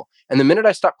muddy hill. And the minute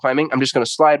I stop climbing, I'm just going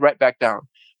to slide right back down.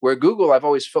 Where Google, I've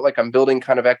always felt like I'm building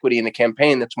kind of equity in a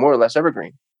campaign that's more or less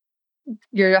evergreen.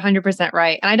 You're 100%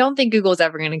 right. And I don't think Google's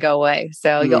ever going to go away.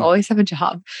 So you'll always have a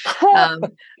job.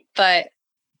 But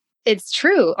it's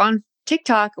true. On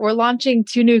TikTok, we're launching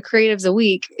 2 new creatives a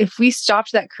week. If we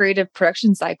stopped that creative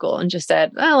production cycle and just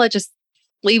said, well, let's just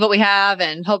leave what we have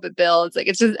and hope it builds. Like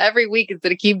it's just every week it's going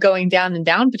to keep going down and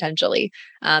down potentially.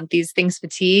 These things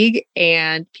fatigue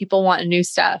and people want new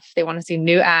stuff. They want to see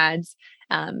new ads.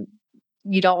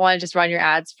 you don't want to just run your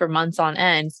ads for months on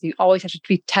end. So you always have to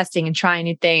be testing and trying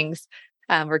new things.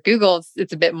 Where Google,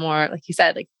 it's a bit more, like you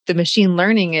said, like the machine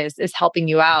learning is helping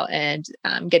you out and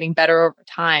getting better over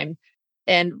time.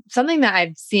 And something that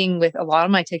I'm seeing with a lot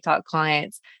of my TikTok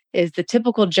clients is the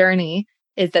typical journey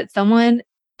is that someone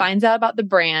finds out about the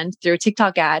brand through a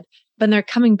TikTok ad, but they're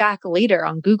coming back later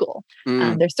on Google.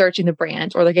 They're searching the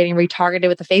brand or they're getting retargeted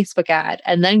with a Facebook ad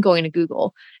and then going to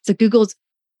Google. So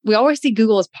we always see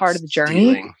Google as part of the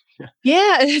journey. Stealing.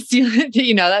 Yeah,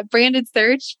 that branded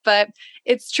search, but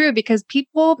it's true because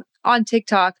people on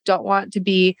TikTok don't want to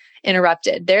be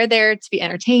interrupted. They're there to be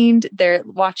entertained. They're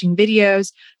watching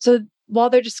videos. So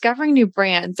while they're discovering new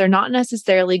brands, they're not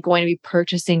necessarily going to be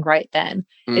purchasing right then.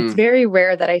 It's very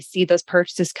rare that I see those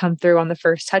purchases come through on the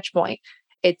first touch point.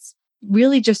 It's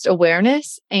really just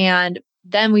awareness. And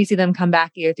then we see them come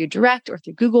back either through direct or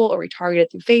through Google or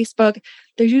retargeted through Facebook.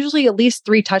 There's usually at least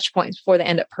 3 touch points before they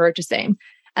end up purchasing.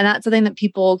 And that's something that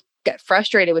people get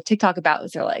frustrated with TikTok about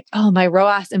is they're like, oh, my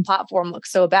ROAS and platform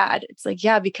looks so bad. It's like,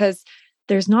 yeah, because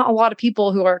there's not a lot of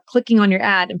people who are clicking on your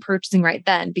ad and purchasing right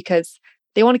then because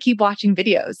they want to keep watching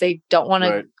videos. They don't want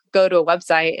to go to a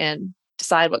website and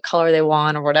decide what color they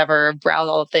want or whatever, browse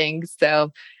all the things.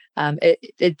 So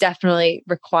it definitely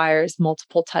requires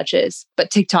multiple touches, but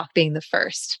TikTok being the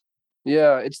first.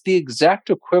 Yeah, it's the exact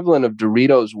equivalent of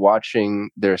Doritos watching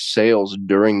their sales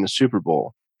during the Super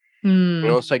Bowl.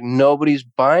 It's like nobody's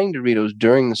buying Doritos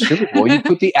during the Super Bowl. You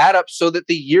put the ad up so that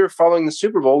the year following the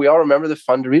Super Bowl, we all remember the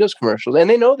fun Doritos commercials, and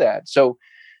they know that. So,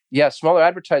 yeah, smaller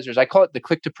advertisers, I call it the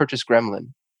click to purchase gremlin.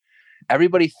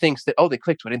 Everybody thinks that, they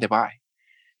clicked, what did they buy?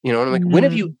 And I'm like, when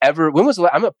was the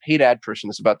I'm a paid ad person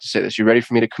that's about to say this. You ready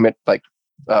for me to commit, like,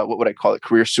 what would I call it?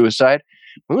 Career suicide?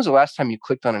 When was the last time you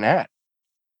clicked on an ad?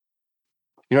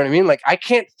 You know what I mean? Like, I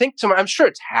can't think I'm sure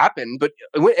it's happened, but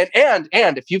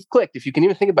and if you've clicked, if you can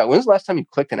even think about when's the last time you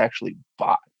clicked and actually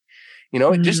bought,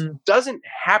 it just doesn't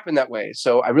happen that way.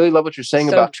 So I really love what you're saying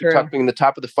about TikTok being the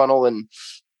top of the funnel and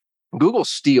Google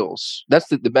steals. That's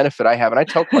the benefit I have. And I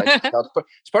tell clients,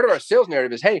 it's part of our sales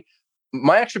narrative is, hey,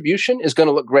 my attribution is going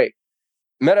to look great.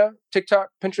 Meta, TikTok,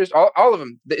 Pinterest, all of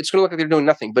them, it's going to look like they're doing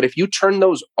nothing. But if you turn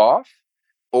those off,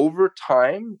 over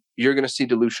time, you're going to see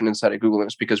dilution inside of Google, and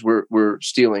it's because we're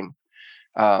stealing,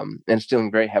 and stealing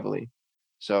very heavily.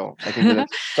 So I think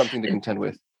that's something to contend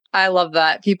with. I love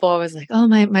that. People always like, oh,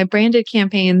 my branded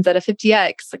campaign's at a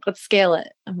 50x. Like, let's scale it.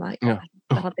 I'm like, I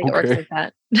don't think it works like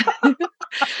that.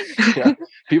 Yeah.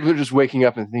 People are just waking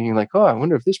up and thinking like, I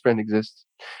wonder if this brand exists.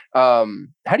 How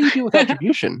do you deal with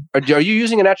attribution? Are you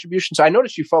using an attribution? So I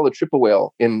noticed you follow Triple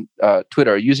Whale in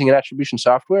Twitter. Are you using an attribution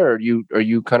software? Or are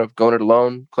you kind of going it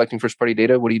alone, collecting first party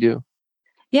data? What do you do?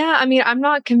 Yeah, I mean, I'm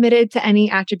not committed to any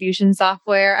attribution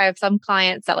software. I have some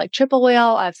clients that like Triple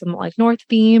Whale. I have some like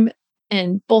Northbeam,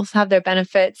 and both have their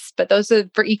benefits. But those are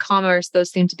for e-commerce. Those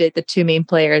seem to be the 2 main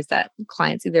players that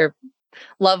clients either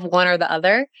love one or the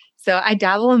other. So I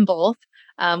dabble in both.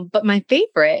 But my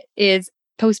favorite is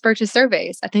post-purchase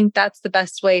surveys. I think that's the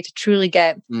best way to truly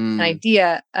get an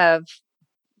idea of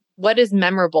what is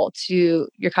memorable to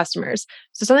your customers.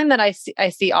 So something that I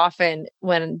see often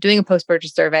when doing a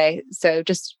post-purchase survey, so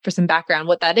just for some background,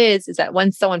 what that is that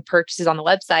when someone purchases on the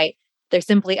website, they're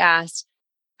simply asked,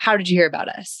 how did you hear about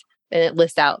us? And it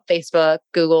lists out Facebook,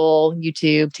 Google,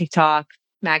 YouTube, TikTok,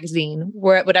 magazine,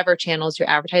 whatever channels you're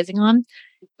advertising on.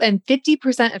 And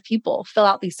 50% of people fill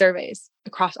out these surveys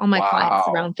across all my clients,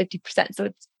 around 50%. So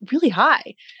it's really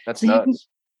high. That's nuts.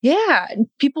 Yeah. And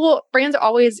brands are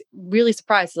always really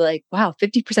surprised. They're like, wow,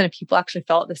 50% of people actually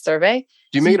fill out the survey.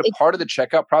 Do you make it a part of the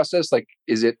checkout process? Like,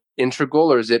 is it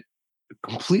integral or is it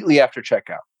completely after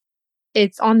checkout?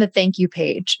 It's on the thank you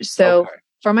page. So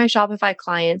for my Shopify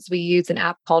clients, we use an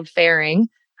app called Fairing.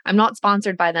 I'm not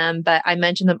sponsored by them, but I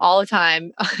mention them all the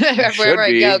time wherever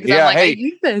I go. Because I'm like, I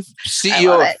use this.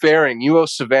 CEO of Fairing, you owe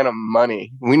Savannah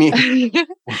money. We need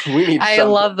I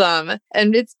love them.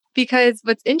 And it's because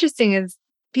what's interesting is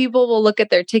people will look at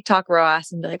their TikTok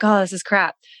ROAS and be like, oh, this is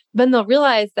crap. But then they'll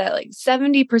realize that like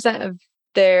 70% of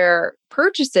their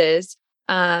purchases,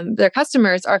 their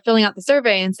customers are filling out the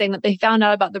survey and saying that they found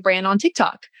out about the brand on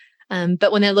TikTok.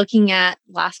 But when they're looking at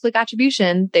last click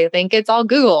attribution, they think it's all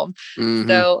Google.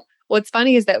 So what's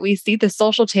funny is that we see the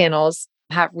social channels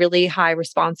have really high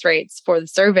response rates for the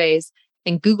surveys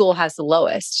and Google has the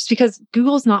lowest just because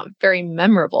Google's not very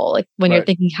memorable. Like when you're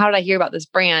thinking, how did I hear about this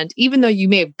brand? Even though you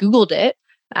may have Googled it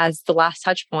as the last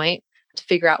touch point to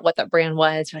figure out what that brand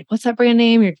was. You're like, what's that brand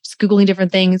name? You're just Googling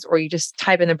different things or you just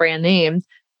type in the brand name.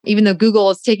 Even though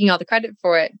Google is taking all the credit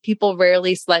for it, people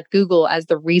rarely select Google as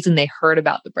the reason they heard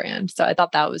about the brand. So I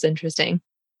thought that was interesting.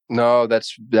 No,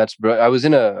 that's brilliant. I was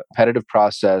in a competitive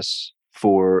process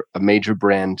for a major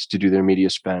brand to do their media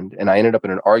spend. And I ended up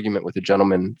in an argument with a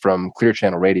gentleman from Clear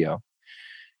Channel Radio.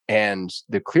 And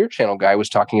the Clear Channel guy was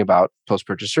talking about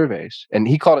post-purchase surveys. And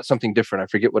he called it something different. I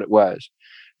forget what it was.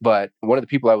 But one of the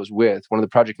people I was with, one of the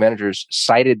project managers,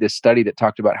 cited this study that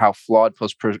talked about how flawed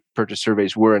post-purchase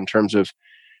surveys were in terms of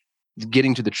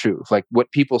getting to the truth. Like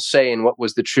what people say and what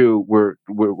was the true were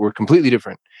completely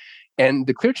different. And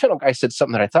the Clear Channel guy said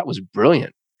something that I thought was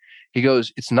brilliant. He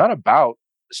goes, it's not about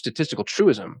statistical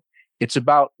truism. It's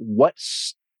about what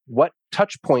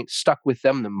touch point stuck with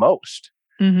them the most.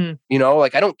 Mm-hmm. You know,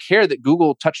 like I don't care that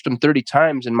Google touched them 30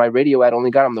 times and my radio ad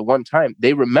only got them the one time.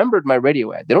 They remembered my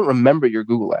radio ad. They don't remember your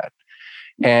Google ad.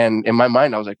 And in my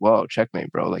mind, I was like, whoa,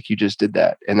 checkmate, bro. Like you just did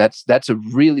that. And that's a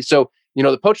really, so, you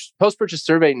know, the post-purchase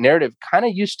survey narrative kind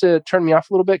of used to turn me off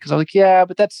a little bit because I was like, yeah,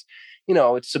 but that's, you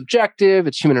know, it's subjective,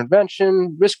 it's human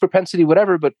intervention, risk propensity,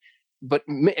 whatever. But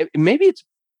maybe it's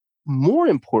more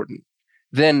important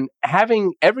than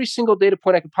having every single data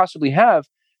point I could possibly have.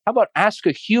 How about ask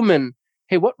a human,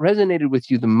 hey, what resonated with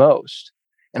you the most?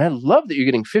 And I love that you're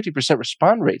getting 50%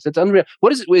 response rates. That's unreal.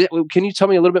 What is it? Can you tell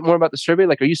me a little bit more about the survey?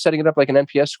 Like, are you setting it up like an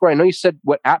NPS score? I know you said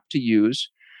what app to use.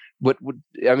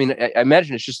 I mean, I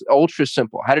imagine it's just ultra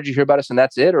simple. How did you hear about us? And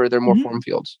that's it? Or are there more form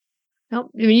fields? No,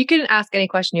 I mean, you can ask any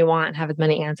question you want and have as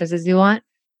many answers as you want.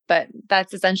 But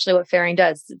that's essentially what Fairing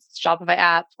does. It's a Shopify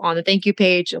app. On the thank you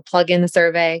page, you'll plug in the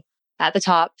survey at the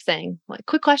top saying, like,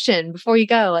 quick question before you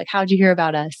go, like, how'd you hear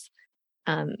about us?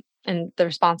 And the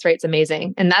response rate's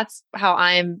amazing. And that's how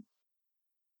I'm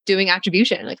doing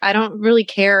attribution. Like, I don't really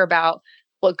care about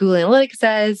what Google Analytics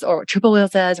says or what Triple Whale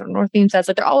says or Northbeam says.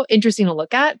 Like, they're all interesting to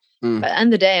look at. But at the end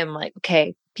of the day, I'm like,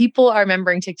 okay, people are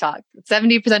remembering TikTok.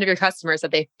 70% of your customers said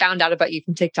they found out about you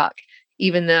from TikTok,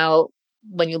 even though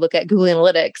when you look at Google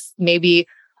Analytics, maybe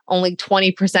only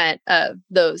 20% of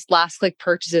those last click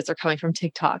purchases are coming from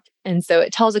TikTok. And so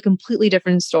it tells a completely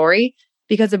different story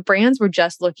because if brands were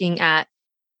just looking at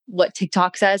what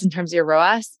TikTok says in terms of your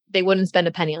ROAS, they wouldn't spend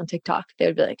a penny on TikTok. They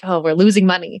would be like, oh, we're losing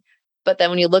money. But then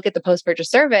when you look at the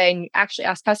post-purchase survey and you actually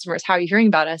ask customers, how are you hearing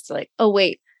about us? They're like, oh,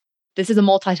 wait, this is a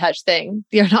multi-touch thing.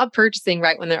 They're not purchasing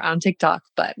right when they're on TikTok,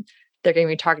 but they're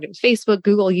getting retargeted with Facebook,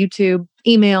 Google, YouTube,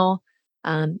 email,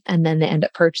 and then they end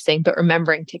up purchasing, but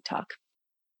remembering TikTok.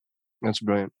 That's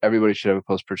brilliant. Everybody should have a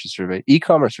post-purchase survey,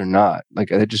 e-commerce or not.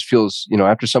 Like it just feels, you know,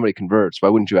 after somebody converts, why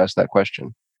wouldn't you ask that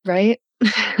question? Right?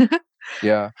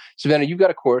 Yeah. Savannah, you've got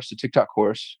a course, a TikTok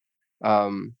course.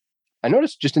 I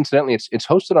noticed just incidentally, it's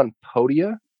hosted on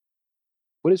Podia.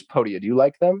 What is Podia? Do you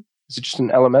like them? Is it just an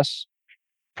LMS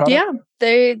product?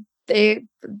 Yeah,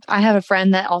 I have a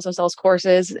friend that also sells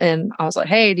courses and I was like,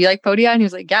 hey, do you like Podia? And he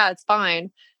was like, yeah, it's fine.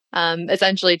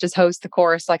 Essentially just host the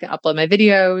course so I can upload my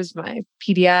videos, my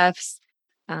PDFs.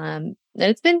 And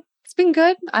it's been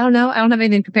good. I don't know. I don't have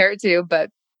anything to compare it to,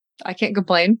 but I can't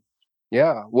complain.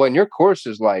 Yeah. Well, and your course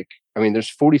is like, I mean, there's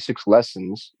 46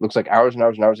 lessons. Looks like hours and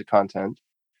hours and hours of content.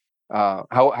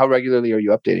 How regularly are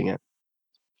you updating it?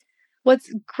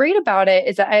 What's great about it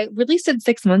is that I released it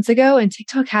 6 months ago and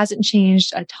TikTok hasn't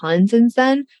changed a ton since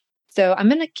then. So I'm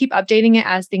going to keep updating it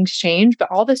as things change, but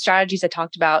all the strategies I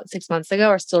talked about 6 months ago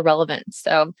are still relevant.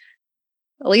 So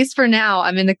at least for now,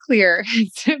 I'm in the clear.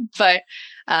 But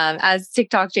as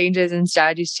TikTok changes and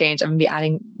strategies change, I'm going to be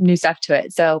adding new stuff to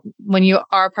it. So when you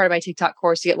are part of my TikTok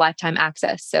course, you get lifetime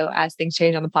access. So as things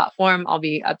change on the platform, I'll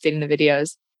be updating the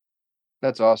videos.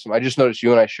 That's awesome. I just noticed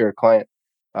you and I share a client.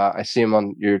 I see him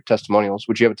on your testimonials,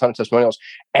 which you have a ton of testimonials.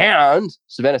 And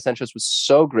Savannah Sanchez was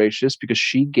so gracious because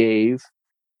she gave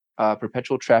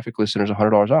perpetual traffic listeners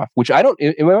 $100 off, which I don't,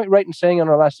 am I right in saying on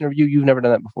our last interview, you've never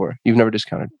done that before? You've never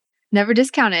discounted? Never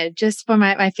discounted, just for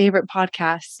my favorite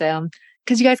podcast. So,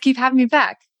 because you guys keep having me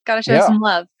back, got to show some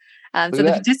love. So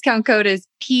the discount code is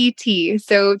PT.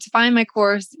 So to find my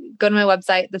course, go to my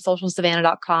website,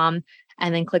 thesocialsavannah.com,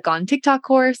 and then click on TikTok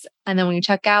course. And then when you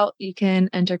check out, you can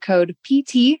enter code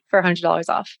PT for $100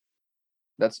 off.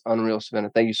 That's unreal,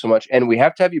 Savannah. Thank you so much. And we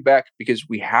have to have you back because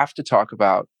we have to talk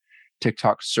about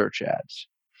TikTok search ads.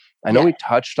 I know we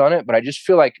touched on it, but I just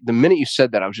feel like the minute you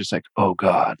said that, I was just like, oh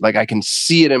God, like I can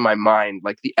see it in my mind,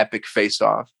 like the epic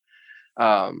face-off.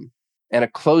 And a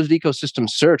closed ecosystem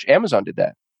search, Amazon did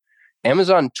that.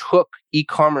 Amazon took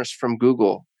e-commerce from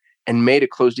Google and made a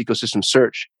closed ecosystem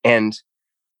search. And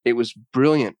it was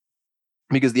brilliant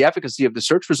because the efficacy of the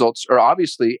search results are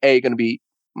obviously going to be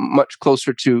much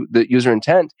closer to the user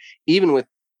intent, even with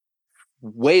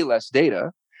way less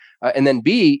data. And then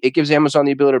B, it gives Amazon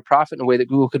the ability to profit in a way that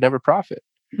Google could never profit.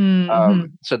 So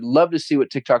I'd love to see what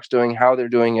TikTok's doing, how they're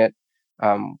doing it,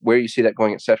 where you see that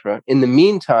going, etc. In the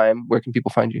meantime, where can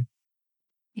people find you?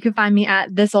 You can find me at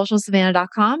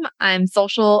thesocialsavannah.com. I'm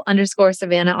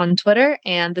social_Savannah on Twitter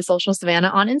and The Social Savannah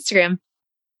on Instagram.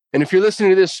 And if you're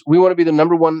listening to this, we want to be the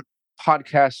 #1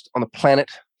 podcast on the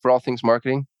planet for all things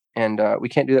marketing. And we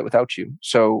can't do that without you.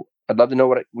 So I'd love to know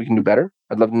what we can do better.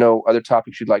 I'd love to know other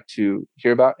topics you'd like to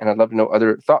hear about. And I'd love to know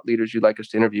other thought leaders you'd like us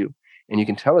to interview. And you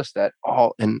can tell us that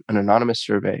all in an anonymous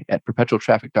survey at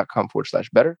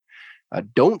perpetualtraffic.com/better.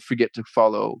 Don't forget to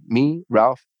follow me,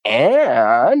 Ralph,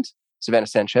 and Savannah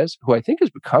Sanchez, who I think is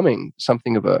becoming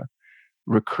something of a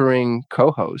recurring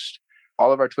co-host.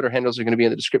 All of our Twitter handles are going to be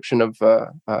in the description of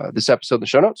this episode, the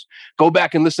show notes. Go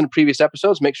back and listen to previous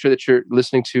episodes. Make sure that you're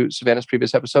listening to Savannah's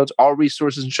previous episodes. All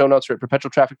resources and show notes are at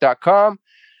perpetualtraffic.com.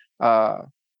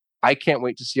 I can't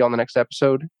wait to see you on the next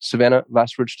episode. Savannah,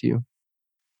 last words to you.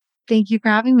 Thank you for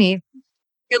having me.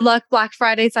 Good luck Black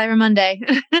Friday, Cyber Monday.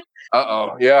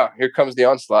 Uh-oh. Yeah, here comes the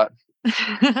onslaught.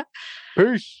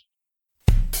 Peace.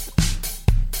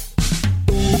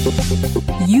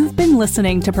 You've been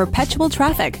listening to Perpetual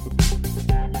Traffic,